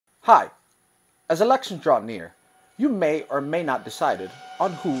Hi. As elections draw near, you may or may not decided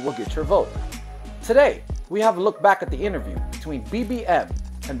on who will get your vote. Today, we have a look back at the interview between BBM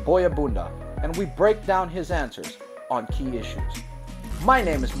and Boy Abunda, and we break down his answers on key issues. My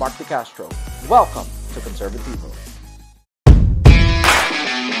name is Mark DeCastro. Welcome to Conservativo.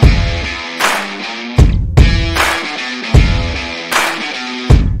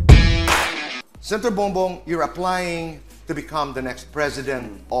 Senator Bong, you're applying to become the next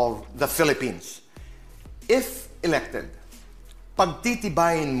president of the Philippines. If elected,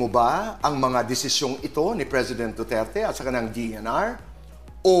 pagtitibayin mo ba ang mga desisyong ito ni President Duterte at sa kanang DNR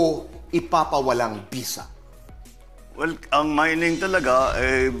o ipapawalang bisa? Well, ang mining talaga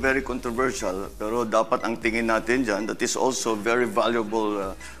ay very controversial, pero dapat ang tingin natin dyan, that is also very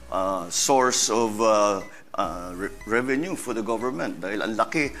valuable source of revenue for the government dahil ang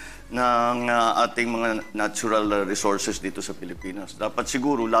laki ng ating mga natural resources dito sa Pilipinas. Dapat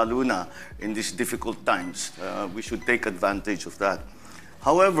siguro, lalo na in these difficult times, we should take advantage of that.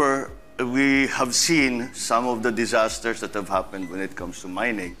 However, we have seen some of the disasters that have happened when it comes to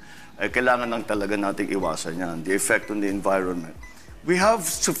mining. Kailangan lang talaga nating iwasan yan, the effect on the environment. We have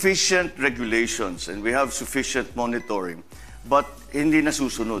sufficient regulations and we have sufficient monitoring, but hindi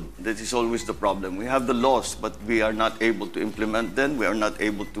nasusunod. That is always the problem. We have the laws, but we are not able to implement them. We are not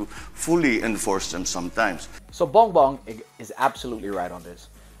able to fully enforce them sometimes. So Bong is absolutely right on this.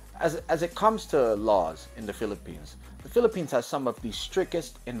 As it comes to laws in the Philippines has some of the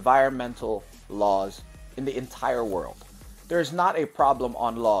strictest environmental laws in the entire world. There is not a problem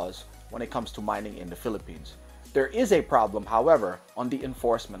on laws when it comes to mining in the Philippines. There is a problem, however, on the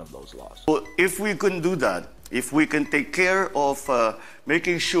enforcement of those laws. So if we can do that, if we can take care of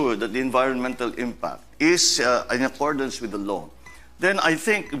making sure that the environmental impact is in accordance with the law, then I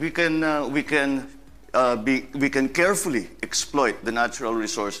think we can carefully exploit the natural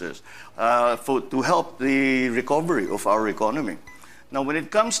resources to help the recovery of our economy. Now, when it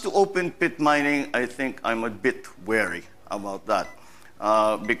comes to open pit mining, I think I'm a bit wary about that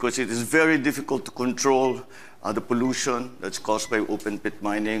because it is very difficult to control the pollution that's caused by open pit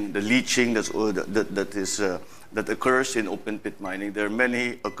mining, the leaching that occurs in open pit mining. There are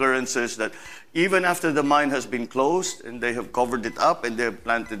many occurrences that even after the mine has been closed and they have covered it up and they have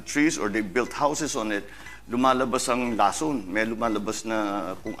planted trees or they built houses on it, lumalabas ang lason. May lumalabas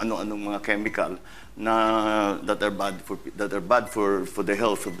na kung ano-anong mga chemical that are bad for the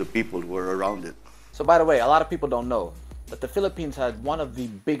health of the people who are around it. So by the way, a lot of people don't know that the Philippines had one of the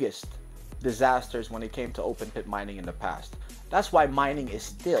biggest disasters when it came to open pit mining in the past. That's why mining is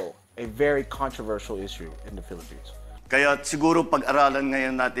still a very controversial issue in the Philippines. Kaya siguro pag-aralan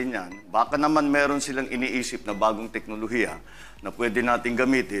ngayon natin yan, baka naman meron silang iniisip na bagong teknolohiya na pwede natin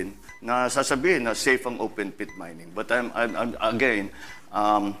gamitin na sasabihin na safe ang open pit mining. But I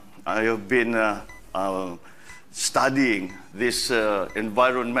have been studying this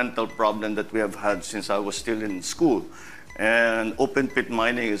environmental problem that we have had since I was still in school. And open pit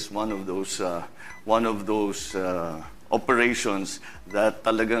mining is one of those operations that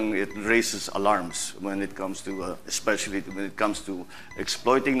talagang it raises alarms when it comes to, especially when it comes to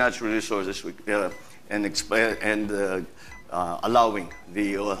exploiting natural resources and allowing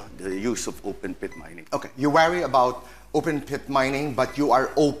the use of open pit mining. Okay, you worry about open pit mining, but you are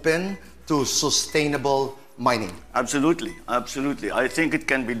open to sustainable mining. Absolutely, absolutely. I think it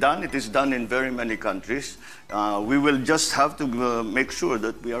can be done. It is done in very many countries. We will just have to make sure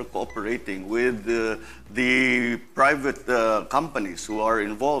that we are cooperating with the private companies who are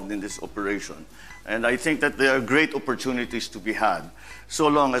involved in this operation. And I think that there are great opportunities to be had, so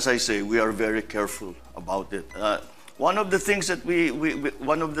long as I say we are very careful about it. One of the things that we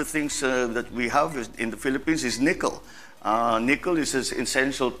have in the Philippines is nickel. Nickel is an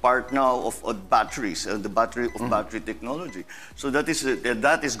essential part now of batteries, the battery technology. So that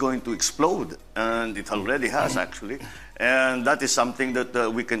is going to explode, and it already has actually. And that is something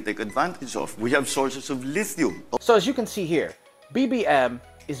that we can take advantage of. We have sources of lithium. So as you can see here, BBM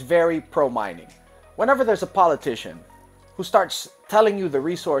is very pro-mining. Whenever there's a politician who starts telling you the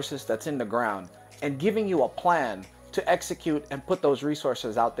resources that's in the ground and giving you a plan to execute and put those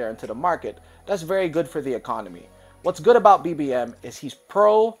resources out there into the market, that's very good for the economy. What's good about BBM is he's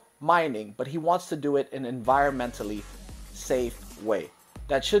pro-mining, but he wants to do it in an environmentally safe way.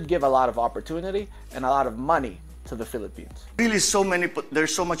 That should give a lot of opportunity and a lot of money to the Philippines. Really,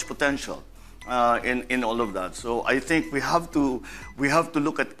 there's so much potential in all of that. So I think we have to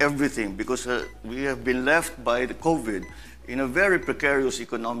look at everything because we have been left by the COVID in a very precarious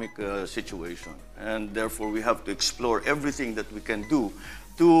economic situation, and therefore we have to explore everything that we can do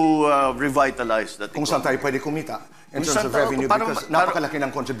to revitalize that Kung saan economy. tayo pwede kumita in Kung terms saan of tayo- revenue parang- because napakalaki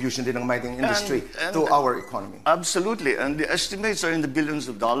ng contribution din ng mining industry And- to our economy. Absolutely, and the estimates are in the billions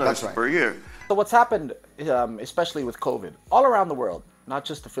of dollars That's right. per year. So what's happened, especially with COVID, all around the world, not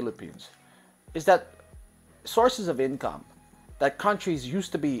just the Philippines, is that sources of income that countries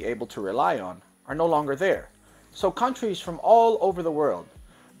used to be able to rely on are no longer there. So countries from all over the world,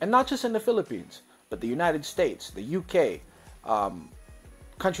 and not just in the Philippines, but the United States, the UK,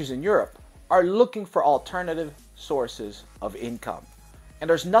 countries in Europe, are looking for alternative sources of income. And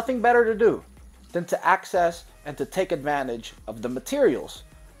there's nothing better to do than to access and to take advantage of the materials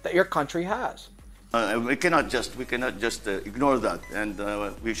that your country has. We cannot just ignore that, and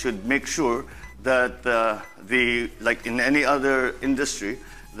we should make sure that like in any other industry,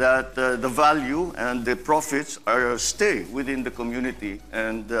 that the value and the profits stay within the community,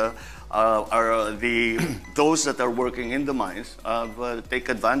 and those that are working in the mines take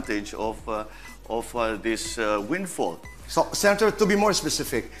advantage of this windfall. So, Senator, to be more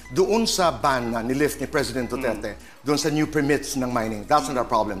specific, doon sa ban na nilift ni President Duterte, doon sa new permits ng mining, that's not our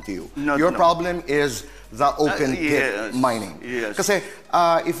problem to you. Your problem is the open pit yes, mining. yes. Kasi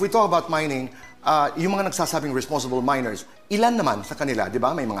if we talk about mining, yung mga nagsasabing responsible miners, ilan naman sa kanila, di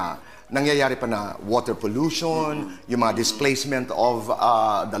ba? May mga nangyayari pa na water pollution, yung mga displacement of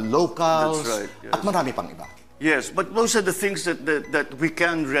the locals, That's right, yes. at marami pang iba. Yes, but those are the things that we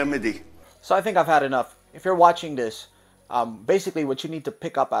can remedy. So I think I've had enough. If you're watching this, basically what you need to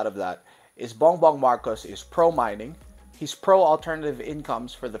pick up out of that is Bong Marcos is pro-mining. He's pro-alternative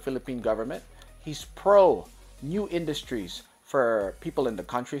incomes for the Philippine government. He's pro-new industries for people in the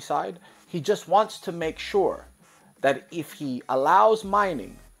countryside. He just wants to make sure that if he allows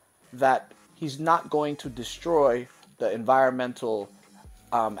mining, that he's not going to destroy the environmental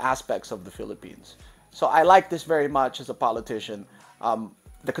aspects of the Philippines. So I like this very much as a politician.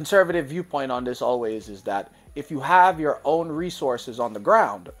 The conservative viewpoint on this always is that if you have your own resources on the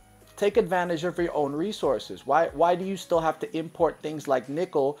ground, take advantage of your own resources. Why do you still have to import things like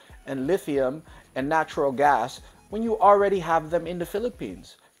nickel and lithium and natural gas when you already have them in the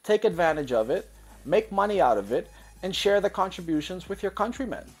Philippines? Take advantage of it, make money out of it, and share the contributions with your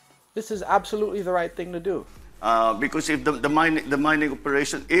countrymen. This is absolutely the right thing to do. Because if the mining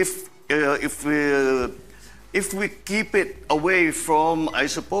operation, if we keep it away from, I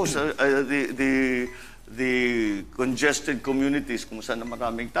suppose, the congested communities kung saan na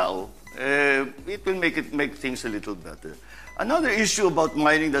maraming tao, it will make things a little better. Another issue about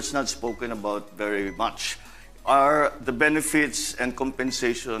mining that's not spoken about very much are the benefits and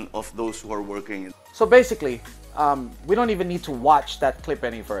compensation of those who are working. So basically, we don't even need to watch that clip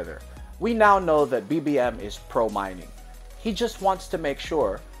any further. We now know that BBM is pro-mining. He just wants to make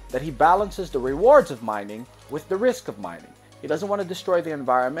sure that he balances the rewards of mining with the risk of mining. He doesn't want to destroy the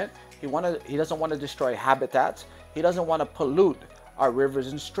environment. He doesn't want to destroy habitats. He doesn't want to pollute our rivers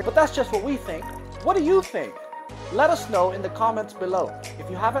and streams. But that's just what we think. What do you think? Let us know in the comments below. If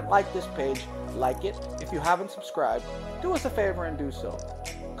you haven't liked this page, like it. If you haven't subscribed, do us a favor and do so.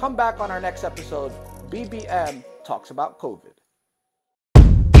 Come back on our next episode. BBM talks about COVID.